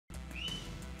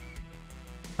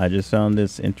I just found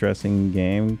this interesting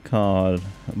game called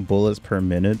Bullets Per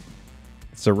Minute.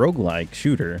 It's a roguelike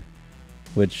shooter,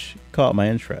 which caught my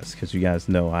interest because you guys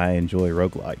know I enjoy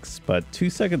roguelikes. But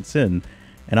 2 seconds in,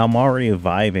 and I'm already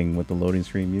vibing with the loading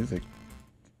screen music.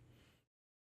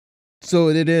 So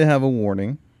it did have a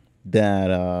warning that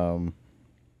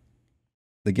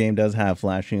the game does have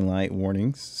flashing light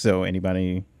warnings. So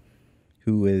anybody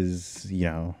who is,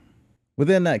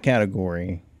 within that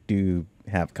category, do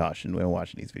have caution when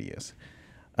watching these videos.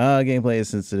 Gameplay is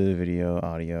sensitive, video,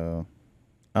 audio.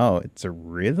 Oh, it's a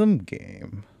rhythm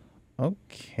game.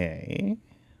 Okay.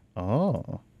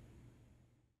 Oh.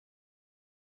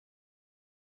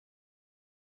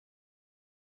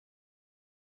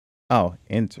 Oh,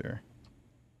 enter.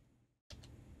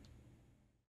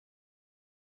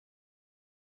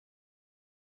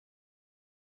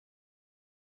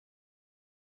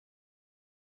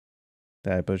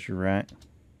 Did I push you right?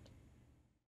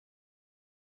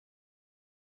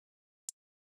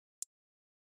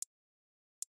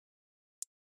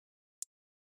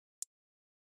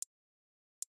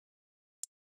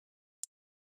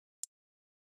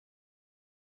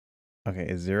 Okay,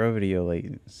 is 0 video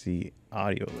latency,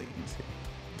 audio latency.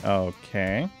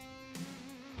 Okay.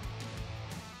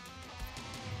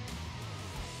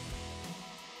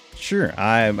 Sure,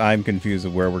 I'm confused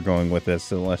of where we're going with this,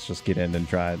 so let's just get in and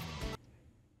try it.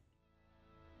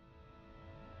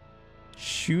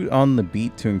 Shoot on the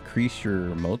beat to increase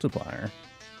your multiplier.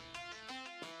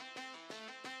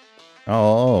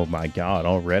 Oh my god,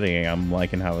 already I'm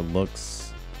liking how it looks.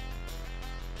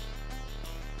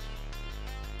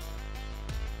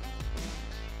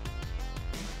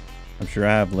 I'm sure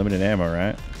I have limited ammo,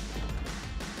 right?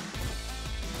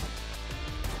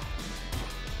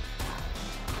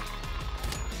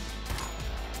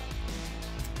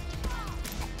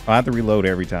 I have to reload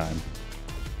every time.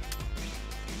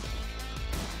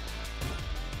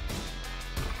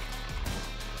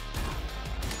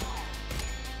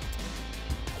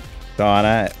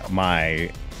 Thought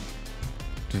my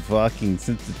fucking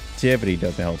sensitivity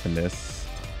doesn't help in this.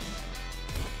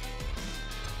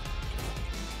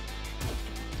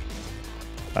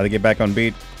 I have to get back on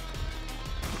beat.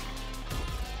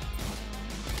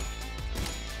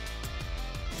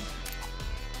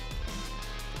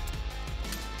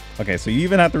 Okay, so you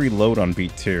even have to reload on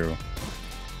beat too.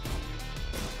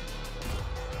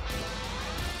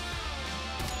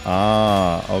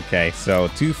 Ah, okay. So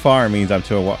too far means I'm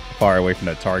too far away from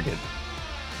the target.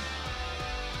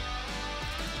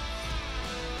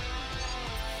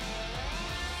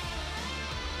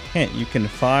 Hint, you can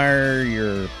fire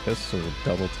your pistol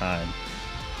double time.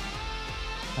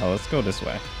 Oh, let's go this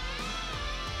way.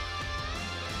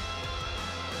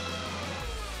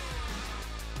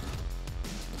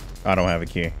 I don't have a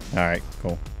key. Alright,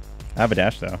 cool. I have a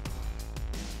dash though.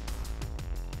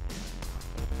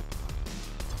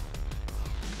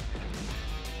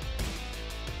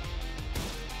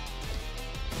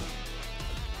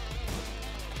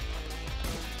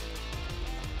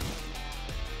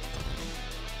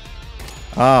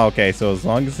 Oh, okay, so as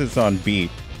long as it's on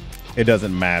beat, it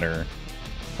doesn't matter.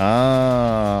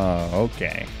 Oh,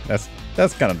 okay.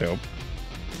 That's kind of dope.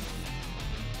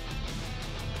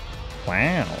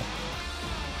 Wow.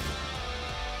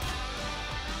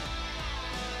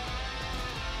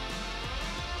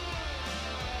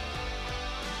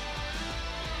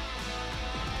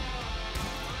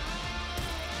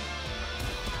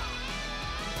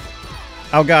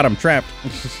 Oh god, I'm trapped.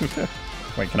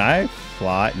 Wait, can I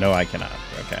fly? No, I cannot.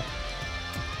 Okay.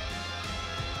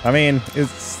 I mean,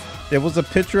 it was a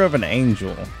picture of an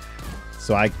angel,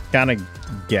 so I kind of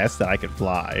guessed that I could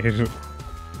fly.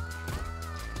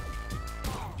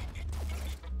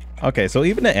 Okay, so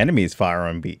even the enemies fire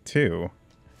on beat too.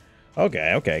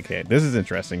 Okay. This is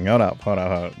interesting. Hold up.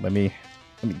 Let me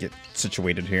get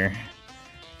situated here.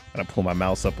 Gotta pull my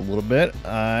mouse up a little bit.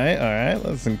 All right.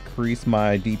 Let's increase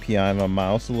my DPI on my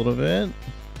mouse a little bit.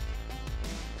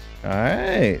 All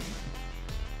right.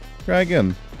 Try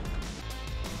again.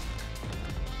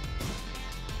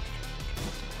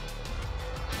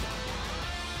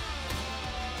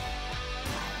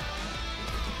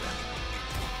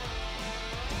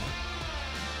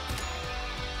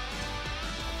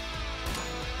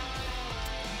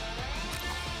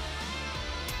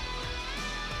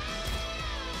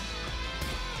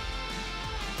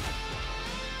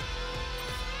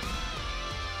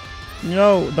 You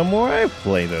know, the more I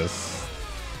play this,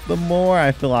 the more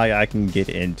I feel like I can get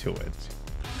into it.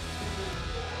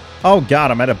 Oh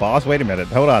god, I'm at a boss? Wait a minute.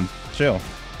 Hold on. Chill.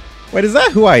 Wait, is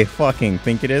that who I fucking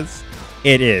think it is?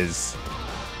 It is.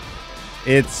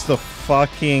 It's the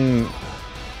fucking...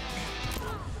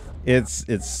 It's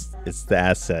the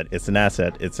asset. It's an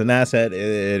asset. It's an asset.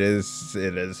 It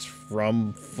is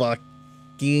from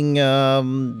fucking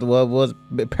what was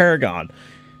it? Paragon.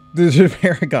 This is a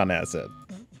Paragon asset.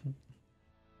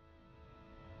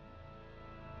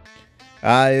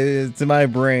 It's in my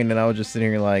brain, and I was just sitting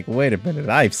here like, wait a minute,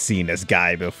 I've seen this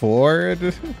guy before.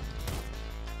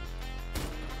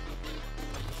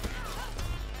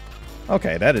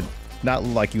 Okay, that did not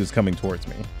look like he was coming towards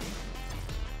me.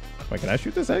 Wait, can I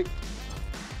shoot this egg?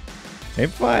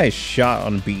 Maybe if I shot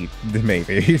on beat,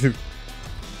 maybe. The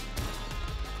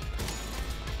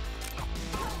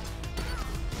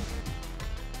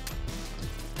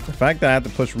fact that I have to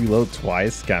push reload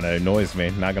twice kind of annoys me,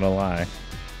 not gonna lie.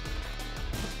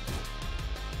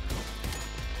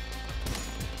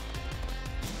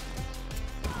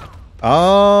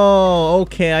 Oh,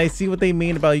 okay, I see what they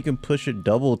mean about you can push it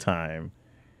double time.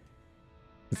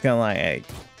 It's kind of like, hey.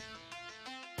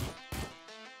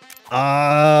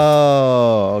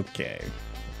 Oh, okay.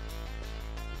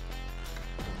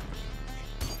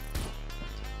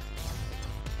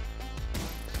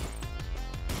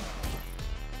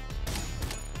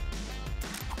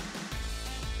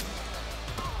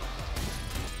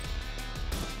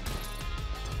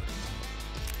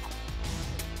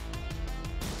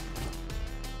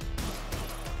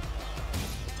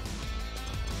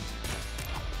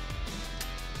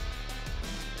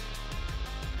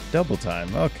 Double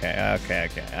time. Okay, okay,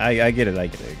 okay. I get it. I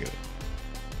get it. I get it.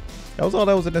 That was all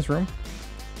that was in this room.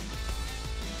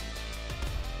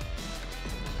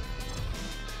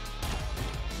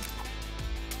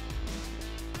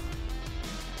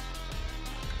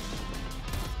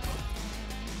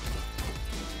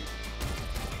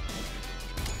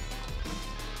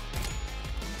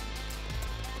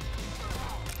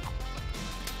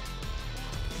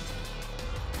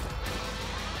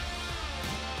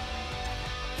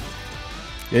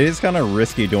 It is kind of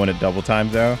risky doing it double time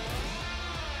though.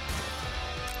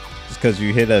 Just because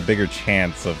you hit a bigger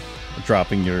chance of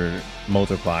dropping your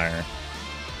multiplier.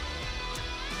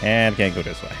 And can't go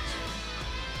this way.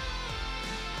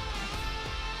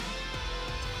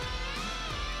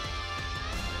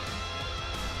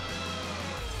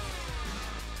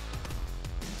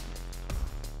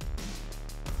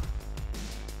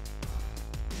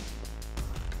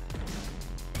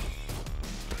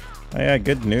 Oh yeah,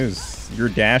 good news. Your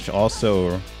dash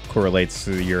also correlates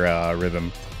to your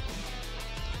rhythm.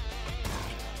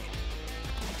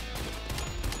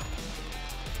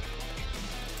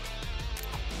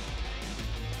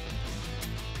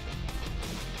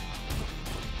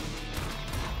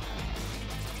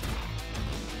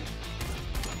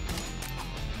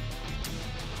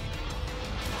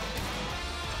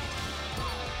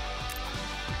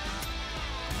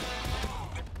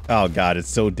 Oh god, it's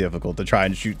so difficult to try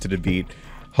and shoot to the beat.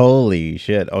 Holy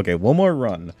shit. Okay, one more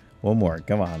run. One more.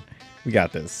 Come on. We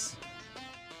got this.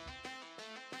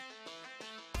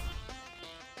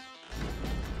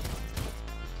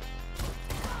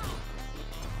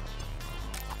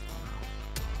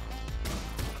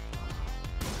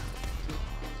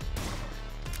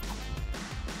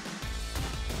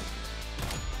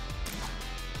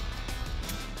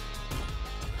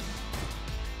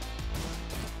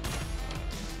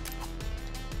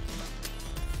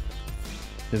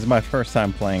 This is my first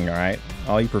time playing, alright?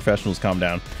 All you professionals calm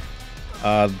down.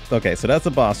 Okay, so that's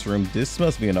a boss room. This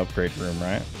must be an upgrade room,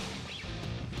 right?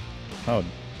 Oh,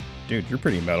 dude, you're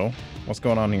pretty metal. What's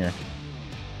going on here?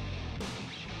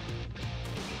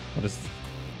 What is...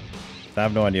 I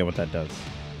have no idea what that does.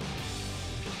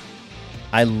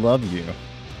 I love you. Look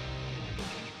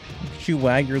at you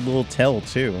wag your little tail,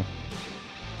 too.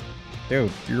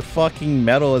 Dude, you're fucking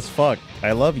metal as fuck.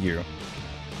 I love you.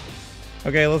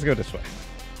 Okay, let's go this way.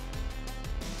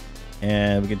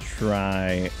 And we can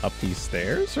try up these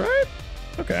stairs, right?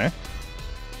 Okay.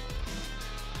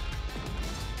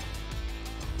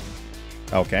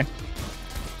 Okay.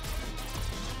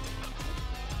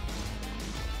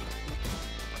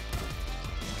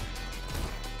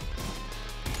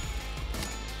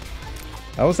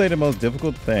 I would say the most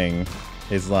difficult thing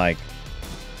is like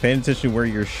paying attention to where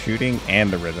you're shooting and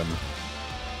the rhythm.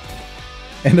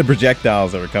 And the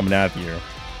projectiles that are coming at you.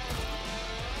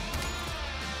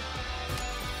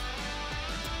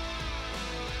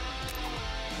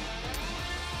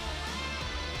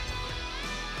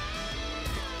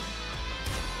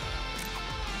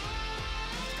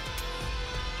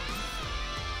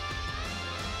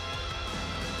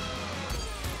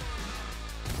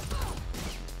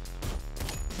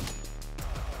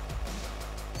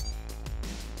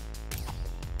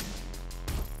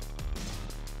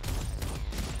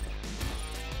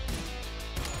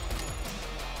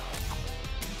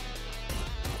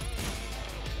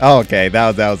 Oh, okay,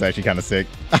 that was actually kind of sick.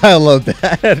 I love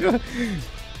that.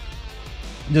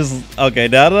 Just okay.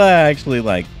 Now that I actually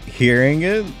like hearing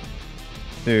it,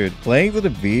 dude, playing to the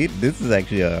beat. This is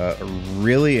actually a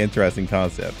really interesting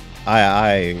concept.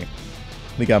 I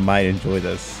think I might enjoy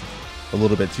this a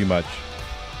little bit too much.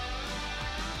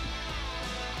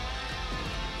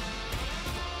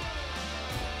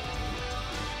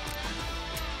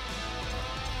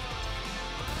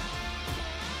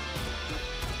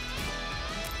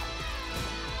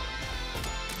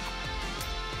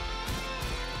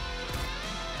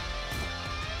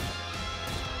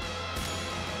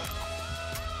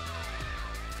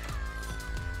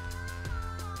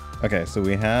 Okay, so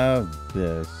we have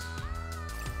this.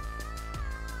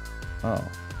 Oh.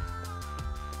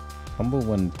 Humble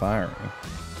when firing.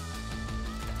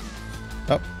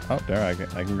 Oh, there,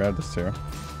 I can grab this too.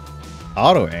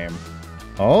 Auto aim.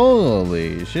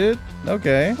 Holy shit.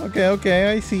 Okay,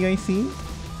 I see.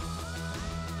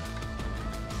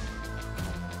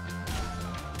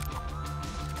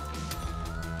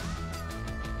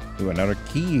 Ooh, another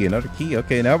key.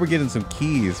 Okay, now we're getting some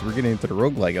keys. We're getting into the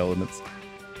roguelike elements.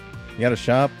 You got a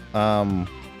shop? I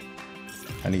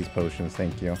need potions,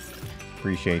 thank you.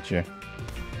 Appreciate you.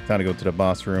 Time to go to the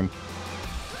boss room.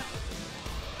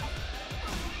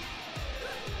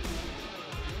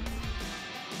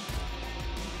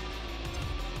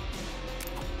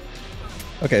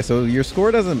 Okay, so your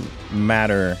score doesn't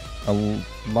matter as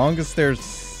long as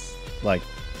there's like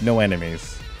no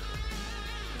enemies.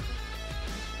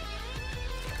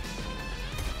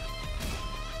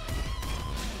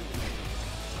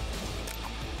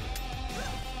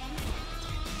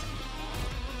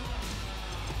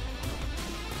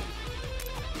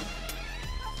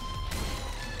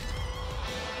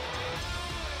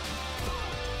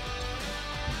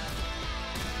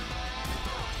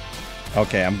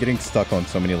 Okay, I'm getting stuck on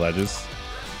so many ledges.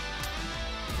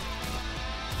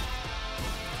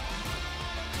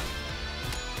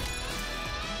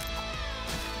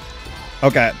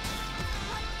 Okay.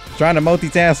 Trying to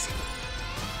multitask.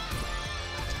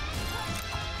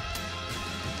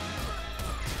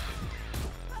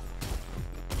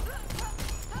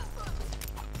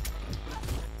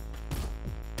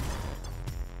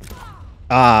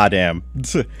 Ah, damn.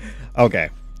 Okay.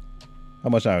 How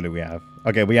much time do we have?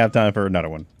 Okay, we have time for another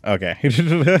one. Okay.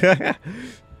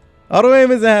 Auto aim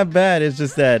isn't that bad. It's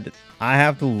just that I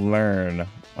have to learn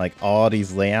like all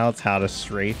these layouts, how to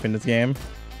strafe in this game.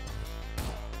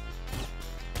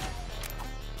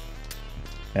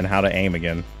 And how to aim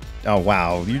again. Oh,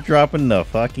 wow. You dropping the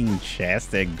fucking chest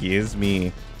that gives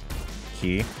me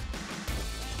key.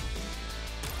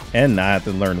 And I have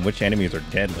to learn which enemies are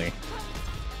deadly.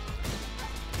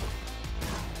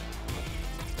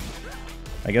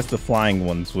 I guess the flying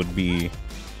ones would be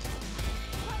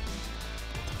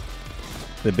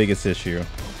the biggest issue.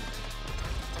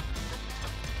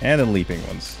 And the leaping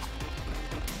ones.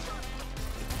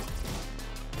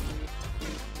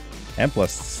 And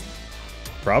plus,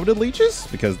 probably the leeches,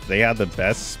 because they had the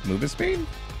best movement speed.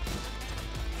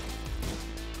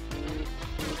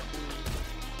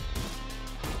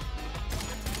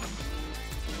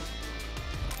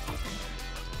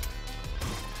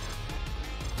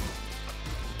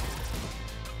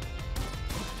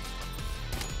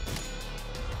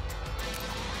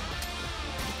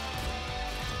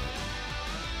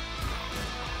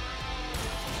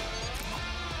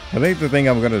 I think the thing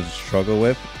I'm gonna struggle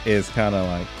with is kind of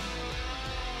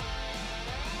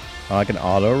like an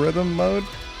auto rhythm mode.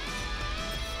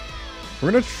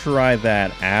 We're gonna try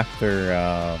that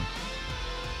after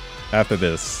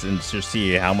this and just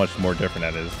see how much more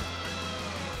different that is.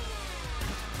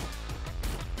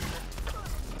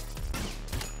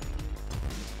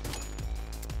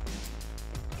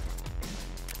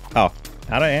 Oh,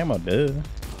 out of ammo, duh.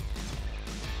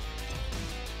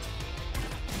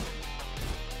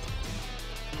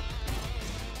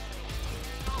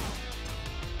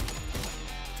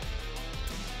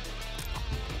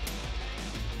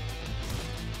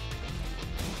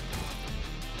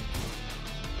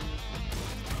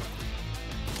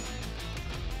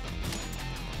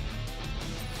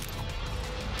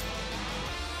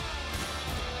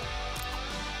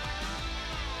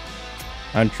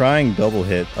 I'm trying double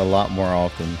hit a lot more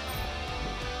often.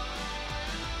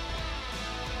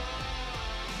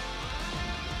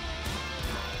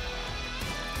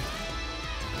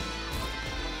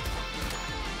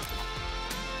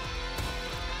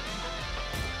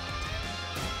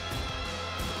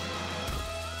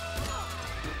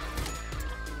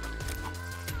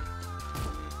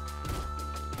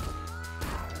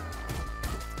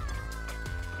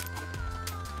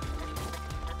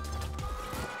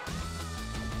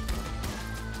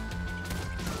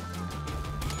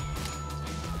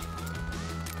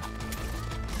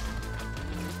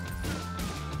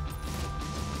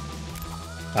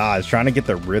 Ah, I was trying to get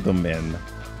the rhythm in.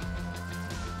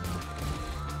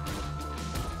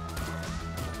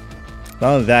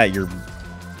 Not only that, your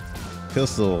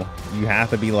pistol, you have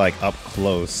to be like up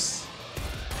close.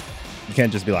 You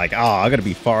can't just be like, oh, I gotta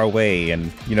be far away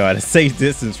and, you know, at a safe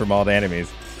distance from all the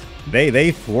enemies.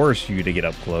 They force you to get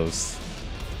up close.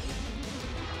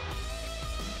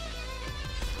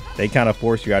 They kind of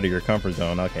force you out of your comfort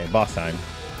zone. Okay, boss time.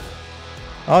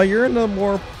 Oh, you're in a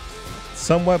more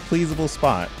somewhat pleasable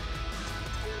spot.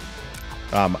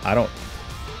 I don't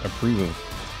approve of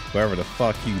whoever the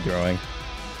fuck you throwing.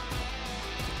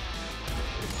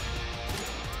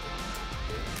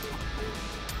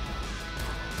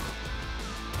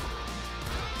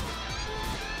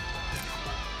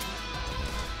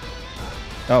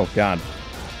 Oh, God.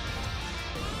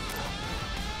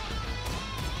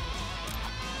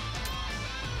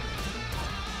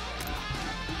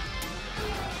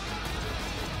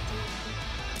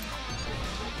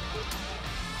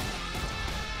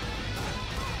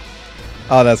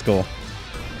 Oh, that's cool.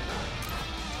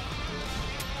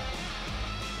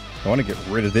 I want to get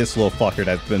rid of this little fucker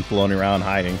that's been floating around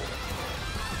hiding.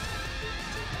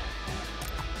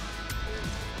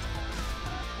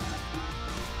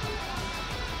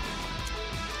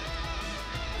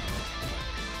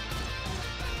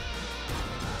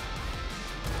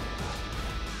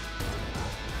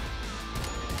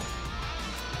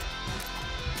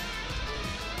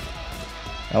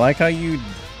 I like how you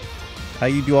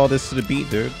do all this to the beat,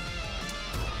 dude.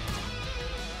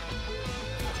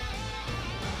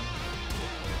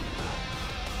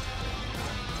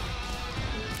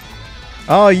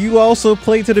 Oh, you also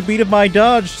play to the beat of my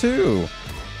dodge too.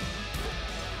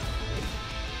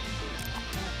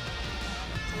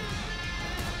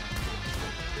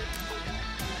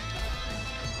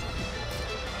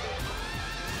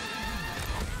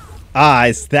 Ah,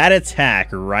 it's that attack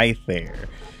right there.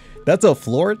 That's a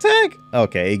floor attack?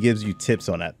 Okay, it gives you tips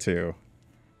on that too.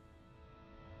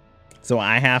 So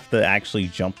I have to actually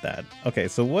jump that. Okay,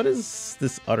 so what is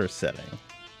this other setting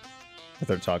that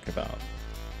they're talking about?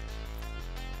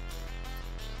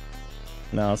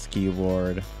 Mouse,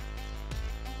 keyboard.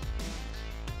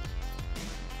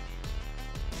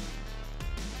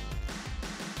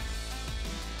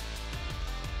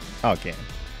 Okay.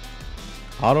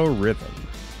 Auto rhythm.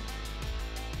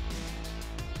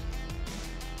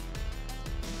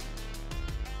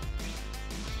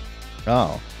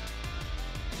 Oh.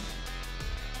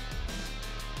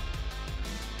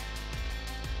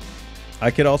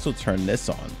 I could also turn this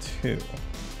on too.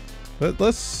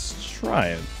 Let's try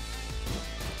it.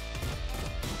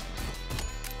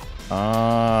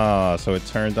 Ah, so it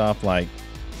turned off like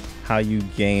how you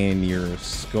gain your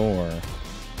score.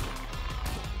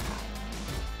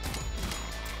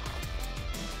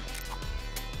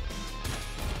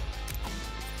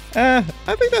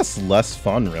 I think that's less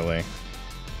fun, really.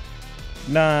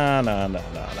 Nah.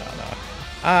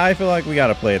 I feel like we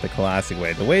gotta play it the classic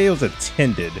way. The way it was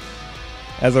intended.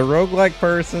 As a roguelike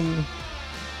person,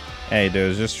 hey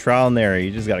dude, it's just trial and error.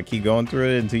 You just gotta keep going through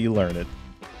it until you learn it.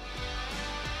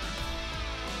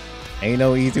 Ain't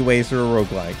no easy ways through a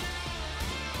roguelike.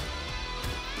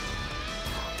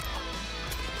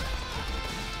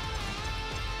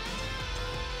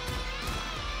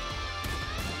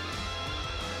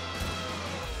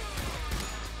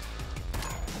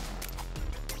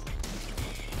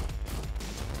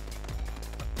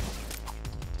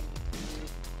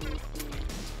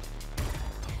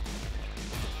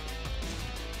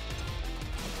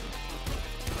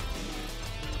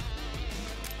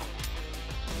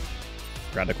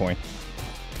 Grab the coin.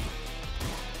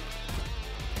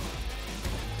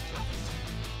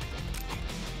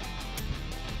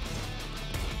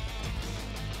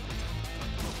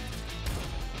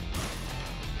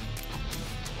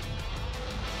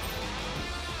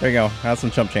 There you go. Have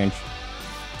some chump change.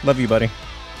 Love you, buddy.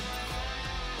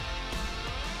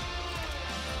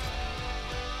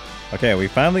 Okay, we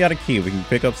finally got a key. We can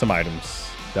pick up some items.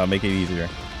 That'll make it easier.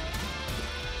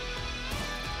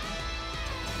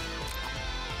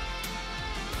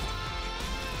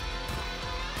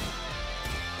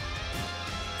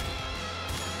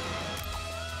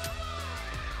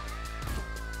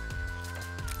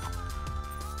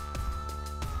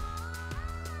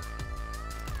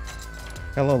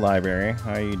 Hello, library.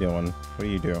 How are you doing? What do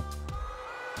you do?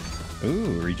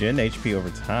 Ooh, regen HP over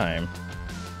time.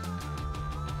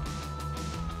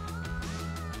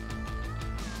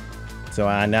 So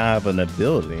I now have an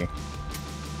ability.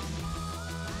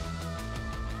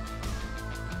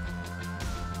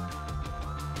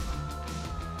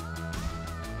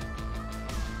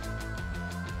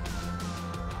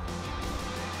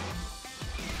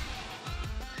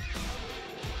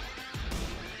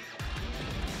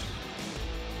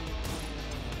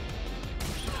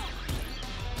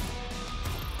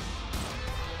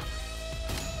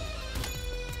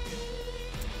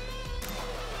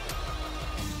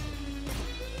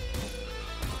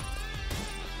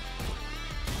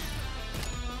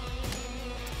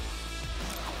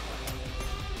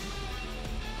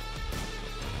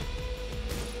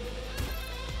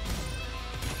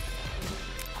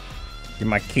 Get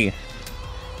my key.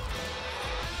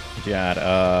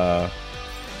 God,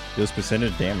 deals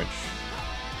percentage damage.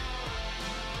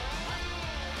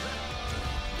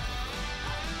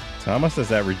 So how much does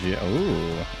that regen?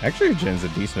 Ooh, actually regens a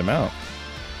decent amount.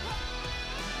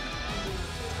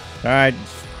 Alright,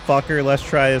 fucker, let's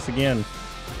try this again.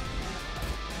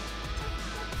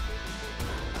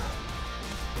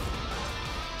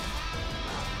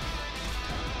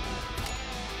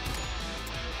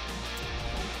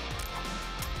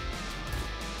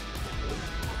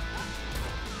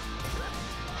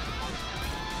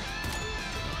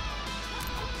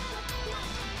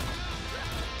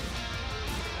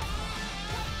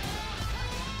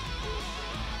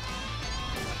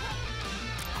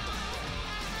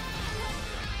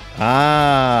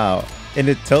 Ah, and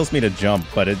it tells me to jump,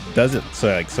 but it does it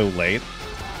so like so late.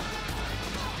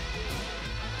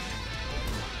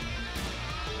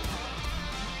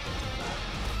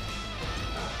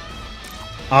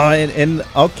 And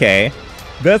okay,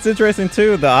 that's interesting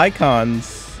too. The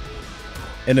icons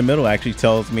in the middle actually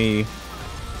tells me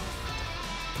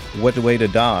what way to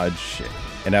dodge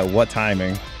and at what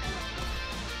timing.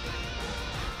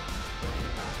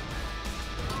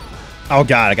 Oh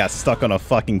god, I got stuck on a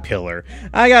fucking pillar.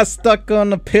 I got stuck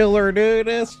on a pillar, dude.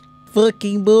 That's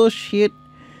fucking bullshit.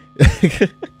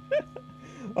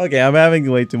 Okay, I'm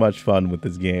having way too much fun with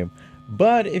this game.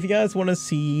 But if you guys want to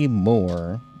see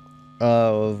more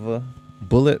of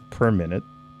bullet per minute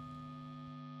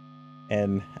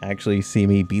and actually see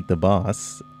me beat the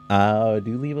boss,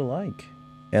 do leave a like.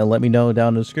 And let me know down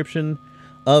in the description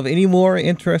of any more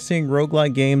interesting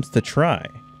roguelike games to try.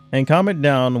 And comment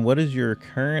down what is your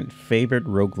current favorite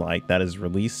roguelike that is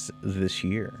released this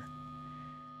year.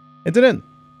 Until then,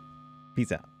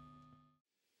 peace out.